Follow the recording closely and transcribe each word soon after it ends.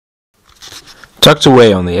Tucked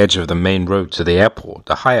away on the edge of the main road to the airport,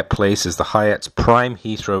 the Hyatt place is the Hyatt's prime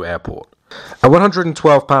Heathrow airport. At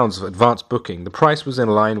 £112 of advance booking, the price was in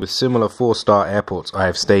line with similar 4-star airports I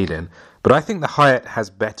have stayed in, but I think the Hyatt has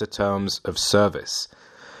better terms of service.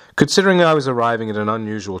 Considering I was arriving at an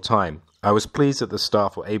unusual time, I was pleased that the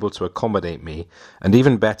staff were able to accommodate me, and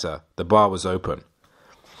even better, the bar was open.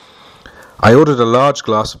 I ordered a large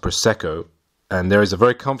glass of Prosecco, and there is a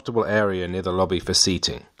very comfortable area near the lobby for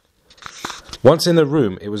seating. Once in the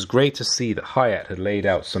room, it was great to see that Hyatt had laid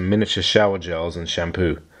out some miniature shower gels and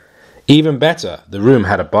shampoo. Even better, the room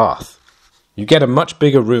had a bath. You get a much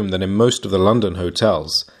bigger room than in most of the London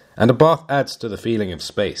hotels, and a bath adds to the feeling of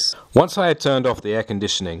space. Once I had turned off the air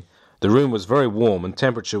conditioning, the room was very warm and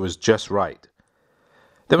temperature was just right.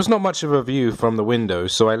 There was not much of a view from the window,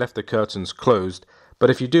 so I left the curtains closed,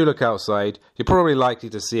 but if you do look outside, you're probably likely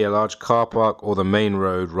to see a large car park or the main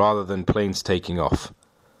road rather than planes taking off.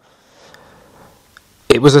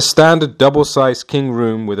 It was a standard double-sized king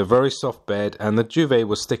room with a very soft bed, and the duvet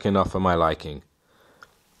was thick enough for my liking.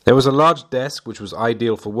 There was a large desk which was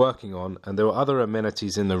ideal for working on, and there were other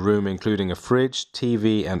amenities in the room including a fridge,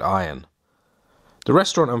 TV and iron. The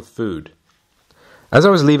restaurant and food. As I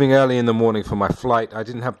was leaving early in the morning for my flight, I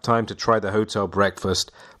didn't have time to try the hotel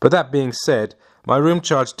breakfast, but that being said, my room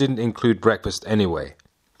charge didn't include breakfast anyway.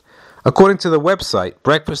 According to the website,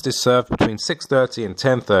 breakfast is served between 6:30 and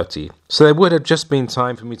 10:30, so there would have just been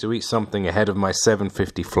time for me to eat something ahead of my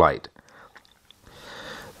 7:50 flight.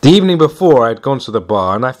 The evening before, I had gone to the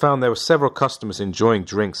bar, and I found there were several customers enjoying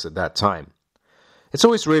drinks at that time. It's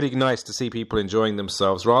always really nice to see people enjoying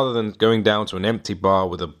themselves rather than going down to an empty bar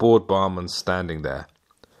with a bored barman standing there.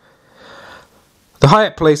 The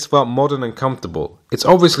Hyatt place felt modern and comfortable. It's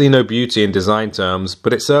obviously no beauty in design terms,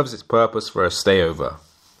 but it serves its purpose for a stayover.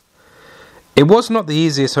 It was not the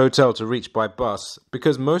easiest hotel to reach by bus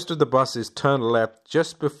because most of the buses turn left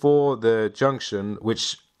just before the junction,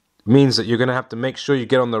 which means that you're going to have to make sure you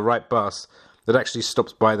get on the right bus that actually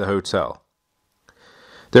stops by the hotel.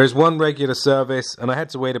 There is one regular service, and I had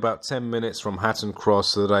to wait about 10 minutes from Hatton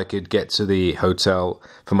Cross so that I could get to the hotel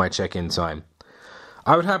for my check-in time.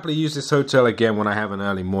 I would happily use this hotel again when I have an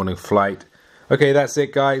early morning flight. Okay, that's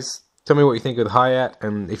it guys. Tell me what you think of Hyatt,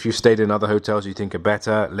 and if you stayed in other hotels you think are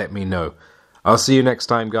better, let me know. I'll see you next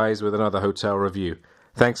time guys with another hotel review.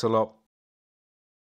 Thanks a lot.